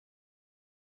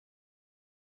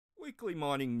Weekly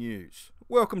mining news.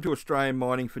 Welcome to Australian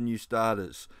Mining for New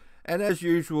Starters. And as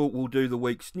usual, we'll do the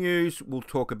week's news, we'll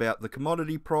talk about the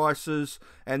commodity prices,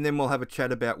 and then we'll have a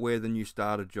chat about where the new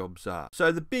starter jobs are.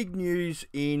 So the big news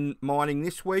in mining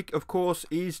this week, of course,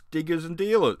 is diggers and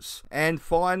dealers. And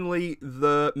finally,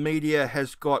 the media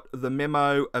has got the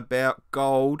memo about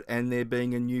gold and there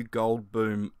being a new gold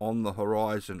boom on the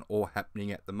horizon or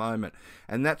happening at the moment.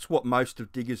 And that's what most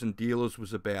of diggers and dealers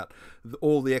was about.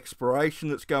 All the exploration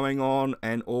that's going on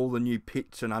and all the new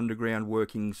pits and underground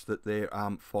workings that they're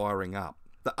firing up.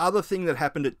 The other thing that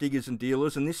happened at Diggers and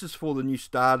Dealers, and this is for the new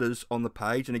starters on the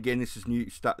page, and again this is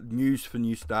news for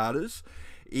new starters,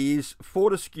 is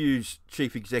Fortescue's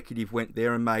chief executive went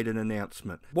there and made an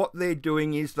announcement. What they're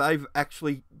doing is they've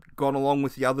actually gone along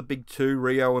with the other big two,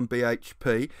 Rio and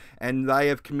BHP, and they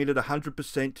have committed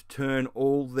 100% to turn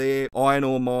all their iron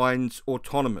ore mines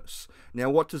autonomous. Now,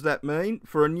 what does that mean?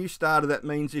 For a new starter, that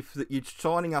means if you're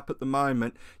signing up at the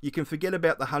moment, you can forget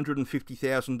about the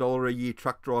 $150,000 a year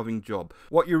truck driving job.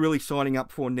 What you're really signing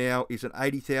up for now is an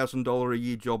 $80,000 a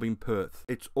year job in Perth.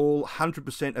 It's all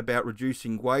 100% about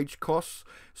reducing wage costs.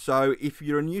 So if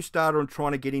you're a new starter and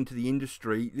trying to get into the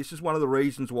industry, this is one of the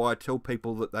reasons why I tell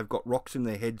people that they've got rocks in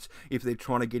their heads if they're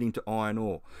trying to get into iron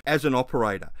ore. As an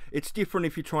operator, it's different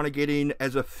if you're trying to get in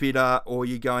as a fitter or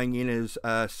you're going in as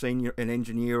an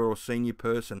engineer or a senior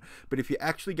person. But if you're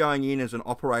actually going in as an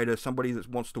operator, somebody that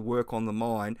wants to work on the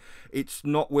mine, it's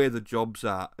not where the jobs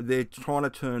are. They're trying to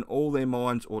turn all their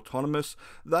mines autonomous.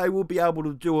 They will be able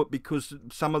to do it because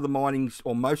some of the minings,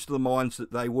 or most of the mines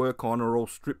that they work on, are all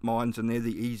strip mines and they're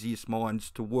the easiest mines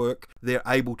to work. They're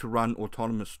able to run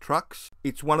autonomous trucks.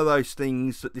 It's one of those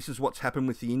things that this is what's happened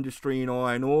with the industry in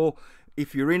iron ore.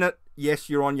 If you're in it, yes,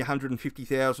 you're on your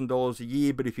 $150,000 a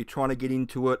year, but if you're trying to get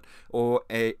into it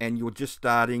and you're just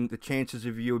starting, the chances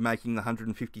of you making the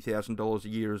 $150,000 a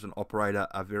year as an operator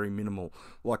are very minimal.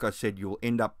 Like I said, you'll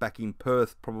end up back in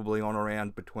Perth probably on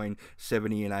around between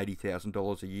 $70,000 and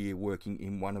 $80,000 a year working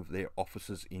in one of their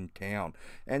offices in town.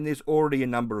 And there's already a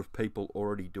number of people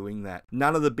already doing that.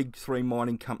 None of the big three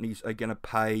mining companies are going to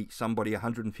pay somebody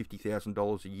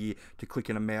 $150,000 a year to click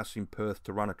in a mouse in Perth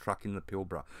to run a truck in the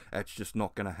Pilbara. That's just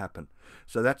not going to happen.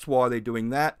 So that's why they're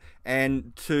doing that.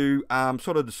 And to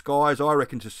sort of disguise, I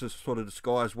reckon to sort of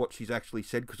disguise what she's actually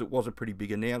said, because it was a pretty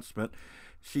big announcement,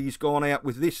 she's gone out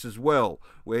with this as well,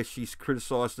 where she's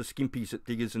criticised the skimpies at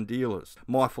Diggers and Dealers.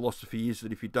 My philosophy is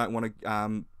that if you don't want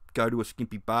to go to a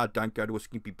skimpy bar, don't go to a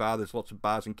skimpy bar. There's lots of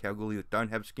bars in Kalgoorlie that don't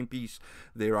have skimpies.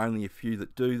 There are only a few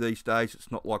that do these days. It's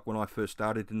not like when I first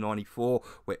started in '94,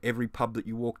 where every pub that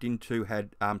you walked into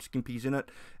had skimpies in it.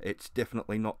 It's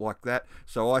definitely not like that.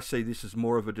 So I see this as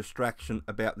more of a distraction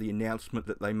about the announcement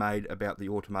that they made about the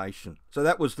automation. So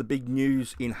that was the big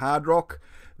news in hard rock.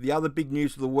 The other big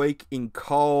news of the week in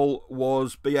coal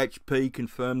was BHP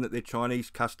confirmed that their Chinese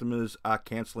customers are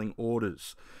cancelling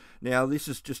orders. Now, this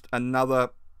is just another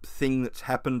thing that's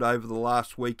happened over the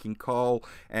last week in coal,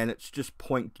 and it's just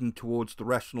pointing towards the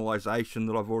rationalisation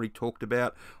that I've already talked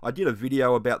about. I did a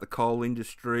video about the coal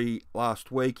industry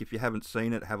last week. If you haven't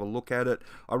seen it, have a look at it.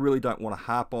 I really don't want to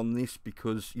harp on this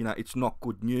because, you know, it's not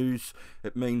good news.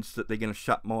 It means that they're going to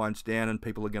shut mines down and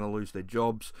people are going to lose their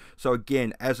jobs. So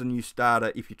again, as a new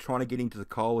starter, if you're trying to get into the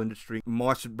coal industry,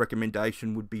 my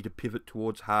recommendation would be to pivot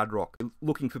towards hard rock.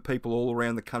 Looking for people all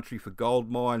around the country for gold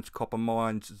mines, copper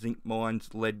mines, zinc mines,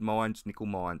 lead mines, nickel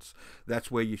mines. That's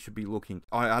where you should be looking.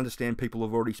 I understand people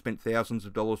have already spent thousands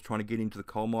of dollars trying to get into the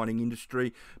coal mining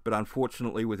industry, but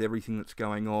unfortunately with everything that's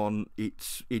going on,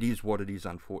 it is what it is,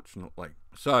 unfortunately.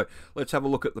 So let's have a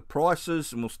look at the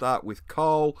prices, and we'll start with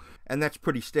coal, and that's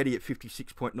pretty steady at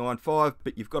 56.95,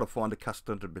 but you've got to find a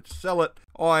customer to sell it.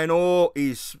 Iron ore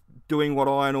is doing what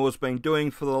iron ore's been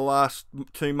doing for the last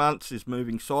 2 months, is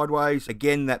moving sideways.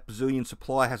 Again, that Brazilian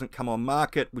supply hasn't come on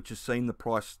market, which has seen the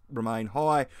price remain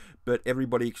high, but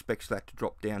everybody expects that to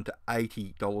drop down to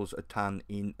 $80 a tonne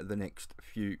in the next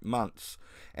few months.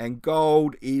 And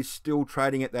gold is still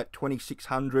trading at that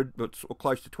 2,600, but or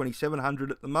close to 2,700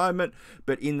 at the moment,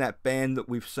 but in that band that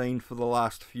we've seen for the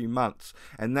last few months.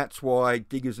 And that's why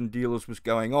Diggers and Dealers was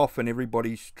going off, and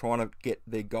everybody's trying to get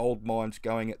their gold mines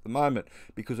going at the moment,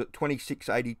 because at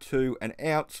 $26.82 an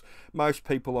ounce, most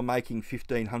people are making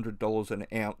 $1,500 an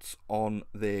ounce on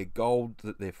their gold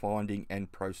that they're finding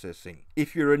and processing.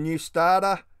 If you're a new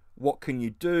starter, what can you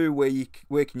do?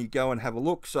 Where can you go and have a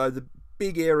look? So the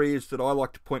big areas that I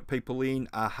like to point people in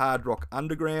are hard rock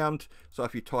underground. So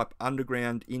if you type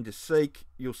underground into Seek,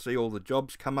 you'll see all the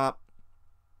jobs come up.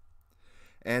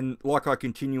 And like I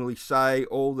continually say,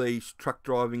 all these truck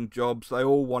driving jobs, they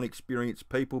all want experienced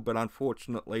people, but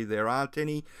unfortunately there aren't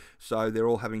any. So they're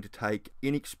all having to take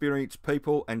inexperienced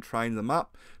people and train them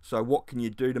up. So what can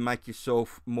you do to make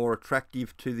yourself more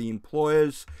attractive to the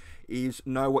employers is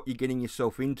know what you're getting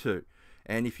yourself into.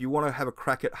 And if you want to have a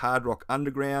crack at Hard Rock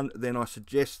Underground, then I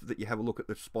suggest that you have a look at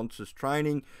the sponsors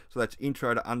training. So that's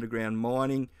Intro to Underground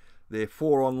Mining. They're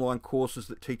 4 online courses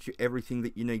that teach you everything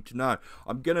that you need to know.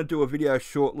 I'm going to do a video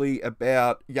shortly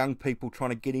about young people trying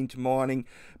to get into mining,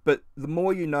 but the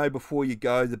more you know before you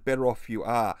go, the better off you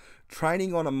are.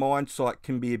 Training on a mine site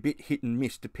can be a bit hit and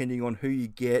miss depending on who you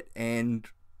get and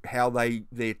how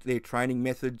their training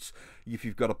methods, if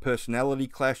you've got a personality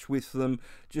clash with them,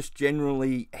 just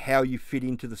generally how you fit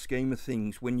into the scheme of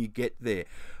things when you get there.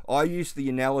 I use the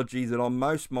analogy that on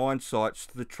most mine sites,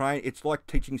 it's like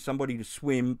teaching somebody to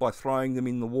swim by throwing them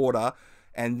in the water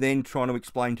and then trying to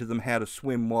explain to them how to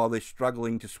swim while they're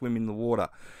struggling to swim in the water.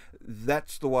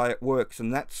 That's the way it works,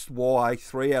 and that's why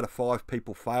 3 out of 5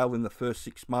 people fail in the first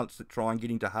 6 months that try and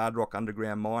get into hard rock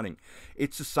underground mining.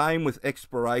 It's the same with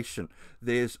exploration.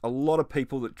 There's a lot of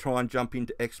people that try and jump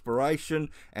into exploration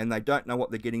and they don't know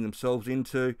what they're getting themselves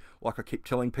into. Like I keep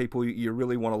telling people, you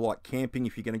really want to like camping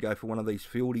if you're going to go for one of these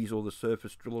fieldies or the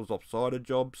surface drillers offsider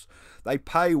jobs. They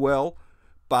pay well,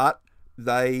 but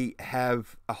they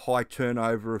have a high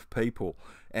turnover of people,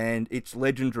 and it's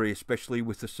legendary, especially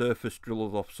with the surface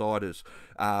drillers offsiders.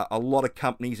 A lot of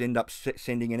companies end up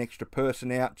sending an extra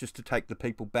person out just to take the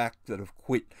people back that have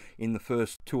quit in the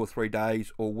first 2 or 3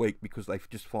 days or week because they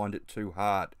just find it too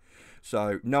hard.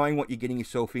 So knowing what you're getting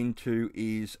yourself into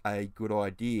is a good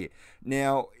idea.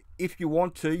 Now, if you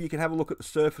want to, you can have a look at the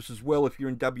surface as well if you're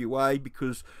in WA,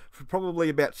 because for probably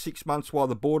about 6 months while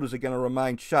the borders are going to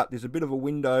remain shut, there's a bit of a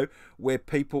window where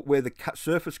the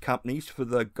surface companies for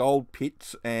the gold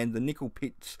pits and the nickel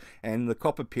pits and the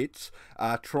copper pits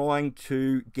are trying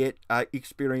to get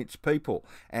experienced people,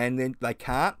 and then they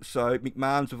can't. So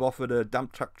Macmahon's have offered a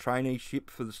dump truck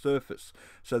traineeship for the surface.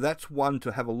 So that's one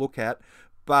to have a look at.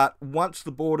 But once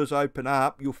the borders open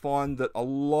up, you'll find that a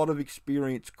lot of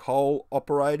experienced coal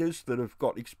operators that have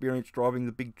got experience driving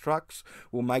the big trucks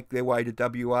will make their way to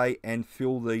WA and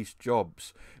fill these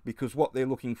jobs. Because what they're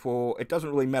looking for, it doesn't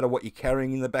really matter what you're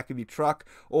carrying in the back of your truck.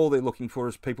 All they're looking for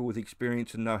is people with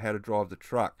experience and know how to drive the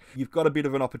truck. You've got a bit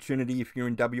of an opportunity if you're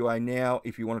in WA now,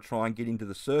 if you want to try and get into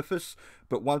the surface.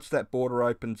 But once that border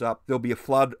opens up, there'll be a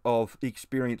flood of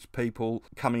experienced people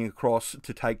coming across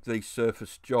to take these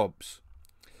surface jobs.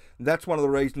 That's one of the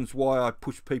reasons why I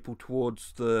push people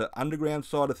towards the underground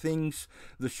side of things.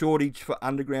 The shortage for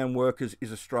underground workers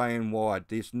is Australian-wide.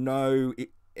 There's no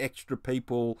extra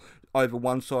people over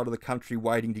one side of the country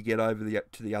waiting to get over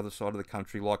to the other side of the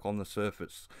country like on the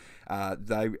surface.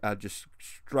 They are just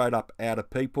straight up out of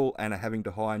people and are having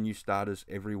to hire new starters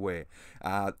everywhere.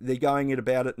 They're going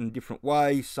about it in different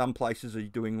ways. Some places are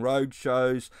doing road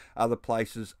shows, other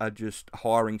places are just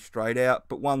hiring straight out,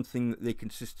 but one thing that they're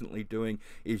consistently doing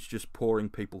is just pouring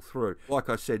people through. Like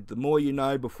I said, the more you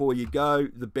know before you go,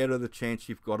 the better the chance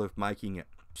you've got of making it.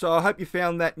 So I hope you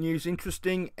found that news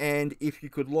interesting, and if you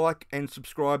could like and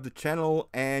subscribe the channel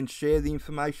and share the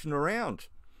information around.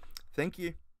 Thank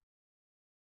you.